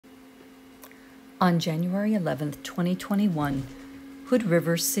On January 11, 2021, Hood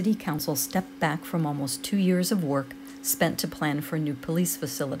River City Council stepped back from almost 2 years of work spent to plan for a new police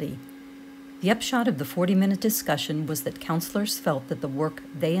facility. The upshot of the 40-minute discussion was that councilors felt that the work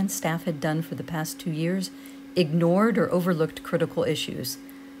they and staff had done for the past 2 years ignored or overlooked critical issues.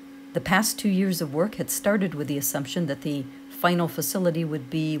 The past 2 years of work had started with the assumption that the final facility would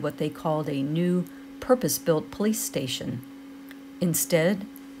be what they called a new, purpose-built police station. Instead,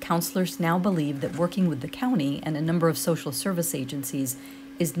 councilors now believe that working with the county and a number of social service agencies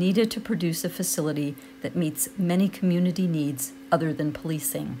is needed to produce a facility that meets many community needs other than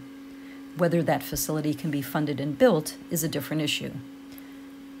policing. Whether that facility can be funded and built is a different issue.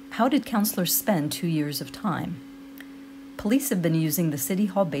 How did councilors spend 2 years of time? Police have been using the City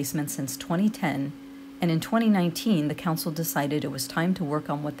Hall basement since 2010, and in 2019, the council decided it was time to work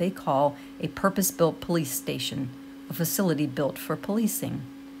on what they call a purpose-built police station, a facility built for policing.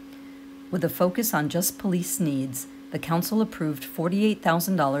 With a focus on just police needs, the council approved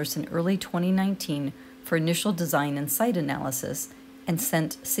 $48,000 in early 2019 for initial design and site analysis and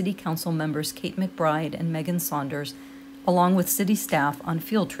sent City Council members Kate McBride and Megan Saunders, along with city staff, on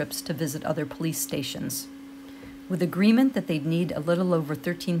field trips to visit other police stations. With agreement that they'd need a little over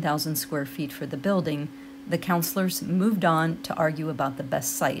 13,000 square feet for the building, the councilors moved on to argue about the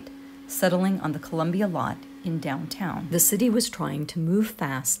best site, settling on the Columbia lot in downtown. The city was trying to move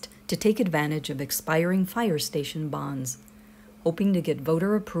fast to take advantage of expiring fire station bonds, hoping to get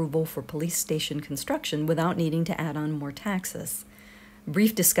voter approval for police station construction without needing to add on more taxes.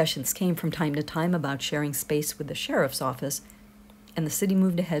 Brief discussions came from time to time about sharing space with the sheriff's office, and the city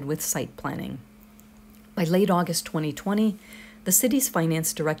moved ahead with site planning. By late August 2020, the city's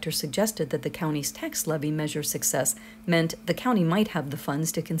finance director suggested that the county's tax levy measure success meant the county might have the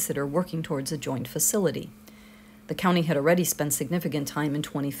funds to consider working towards a joint facility. The county had already spent significant time in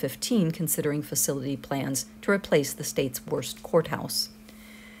 2015 considering facility plans to replace the state's worst courthouse.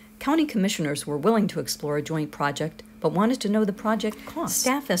 County commissioners were willing to explore a joint project, but wanted to know the project cost.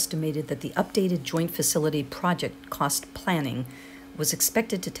 Staff estimated that the updated joint facility project cost planning was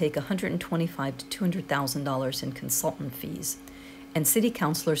expected to take $125,000 to $200,000 in consultant fees, and city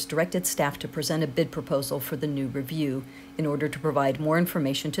councilors directed staff to present a bid proposal for the new review in order to provide more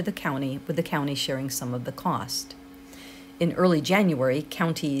information to the county, with the county sharing some of the cost. In early January,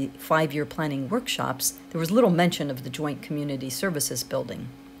 county 5-year planning workshops, there was little mention of the joint community services building.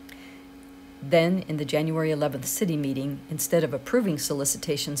 Then, in the January 11th city meeting, instead of approving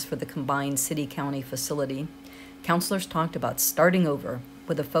solicitations for the combined city-county facility, councilors talked about starting over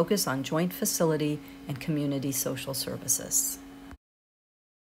with a focus on joint facility and community social services.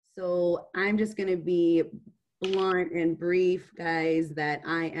 So I'm just going to be blunt and brief, guys, that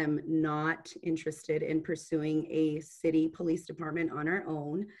I am not interested in pursuing a city police department on our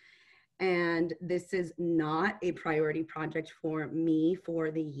own. And this is not a priority project for me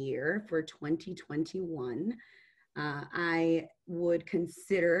for the year, for 2021. I would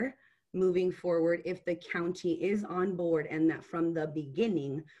consider moving forward if the county is on board, and that from the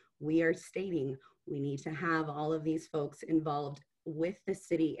beginning, we are stating we need to have all of these folks involved with the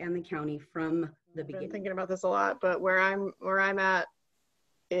city and the county from the beginning. I've been thinking about this a lot, but where I'm at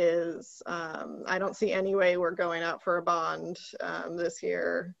is I don't see any way we're going out for a bond this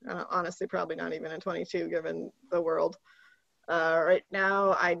year. Honestly, probably not even in 22, given the world. Right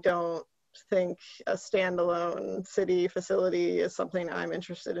now, I don't think a standalone city facility is something I'm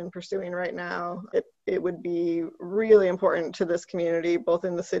interested in pursuing right now. It would be really important to this community, both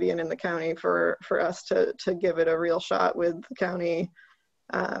in the city and in the county, for us to give it a real shot with the county,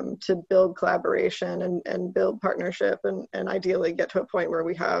 to build collaboration and build partnership, and ideally get to a point where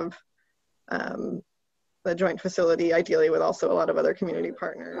we have a joint facility, ideally with also a lot of other community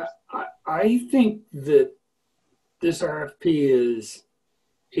partners. I think that this RFP is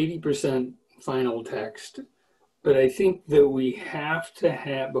 80% final text, but I think that we have to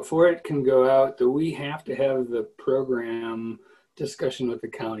have, before it can go out, that we have to have the program discussion with the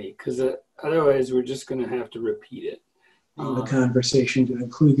county, because otherwise we're just going to have to repeat it. The conversation to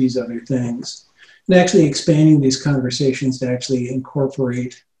include these other things, and actually expanding these conversations to actually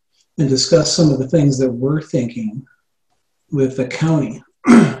incorporate and discuss some of the things that we're thinking with the county,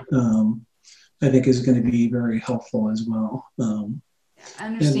 I think is going to be very helpful as well. I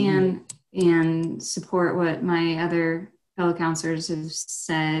understand and support what my other fellow counselors have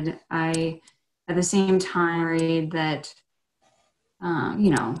said. I, at the same time, worried that,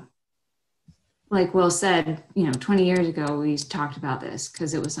 like Will said, 20 years ago, we talked about this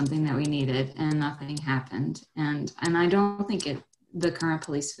because it was something that we needed and nothing happened. And I don't think the current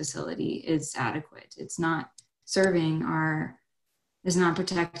police facility is adequate. It's not serving our is not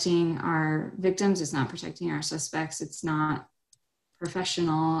protecting our victims, it's not protecting our suspects, it's not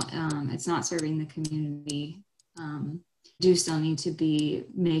professional, it's not serving the community. Do still need to be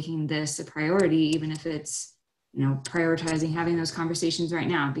making this a priority, even if it's, you know, prioritizing having those conversations right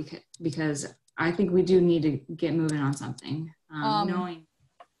now, because I think we do need to get moving on something. Knowing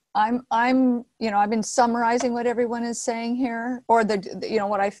you know, I've been summarizing what everyone is saying here, or you know,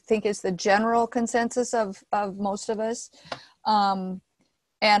 what I think is the general consensus of most of us. And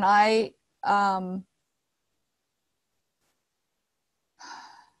I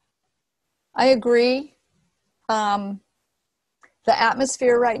agree. The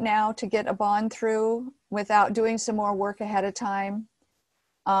atmosphere right now to get a bond through without doing some more work ahead of time,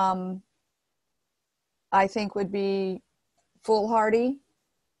 I think would be foolhardy.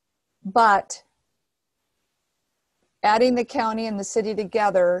 But adding the county and the city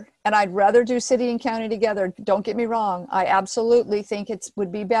together, and I'd rather do city and county together, don't get me wrong, I absolutely think it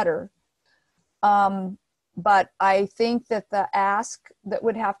would be better. But I think that the ask that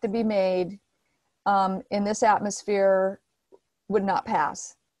would have to be made in this atmosphere would not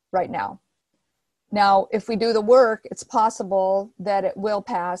pass right now. Now, if we do the work, it's possible that it will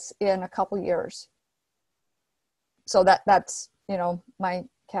pass in a couple years. So that's, you know, my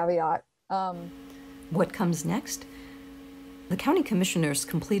caveat. What comes next? The county commissioners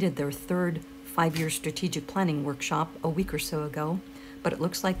completed their third 5-year strategic planning workshop a week or so ago, but it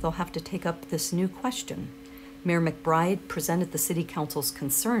looks like they'll have to take up this new question. Mayor McBride presented the city council's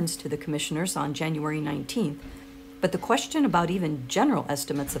concerns to the commissioners on January 19th, but the question about even general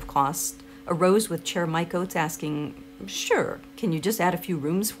estimates of costs arose with Chair Mike Oates asking, "Sure, can you just add a few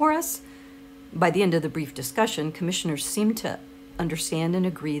rooms for us?" By the end of the brief discussion, commissioners seemed to understand and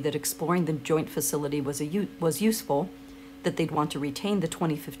agree that exploring the joint facility was useful, that they'd want to retain the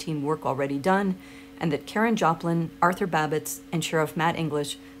 2015 work already done, and that Karen Joplin, Arthur Babbitts, and Sheriff Matt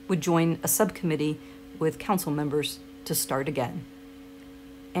English would join a subcommittee with council members to start again.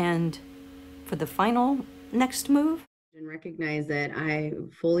 And for the final next move, and recognize that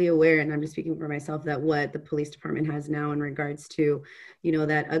I'm fully aware, and I'm just speaking for myself, that what the police department has now in regards to, you know,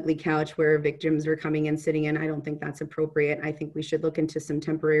 that ugly couch where victims were coming and sitting in, I don't think that's appropriate. I think we should look into some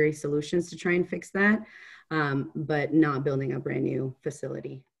temporary solutions to try and fix that, but not building a brand new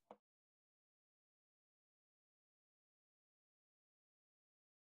facility.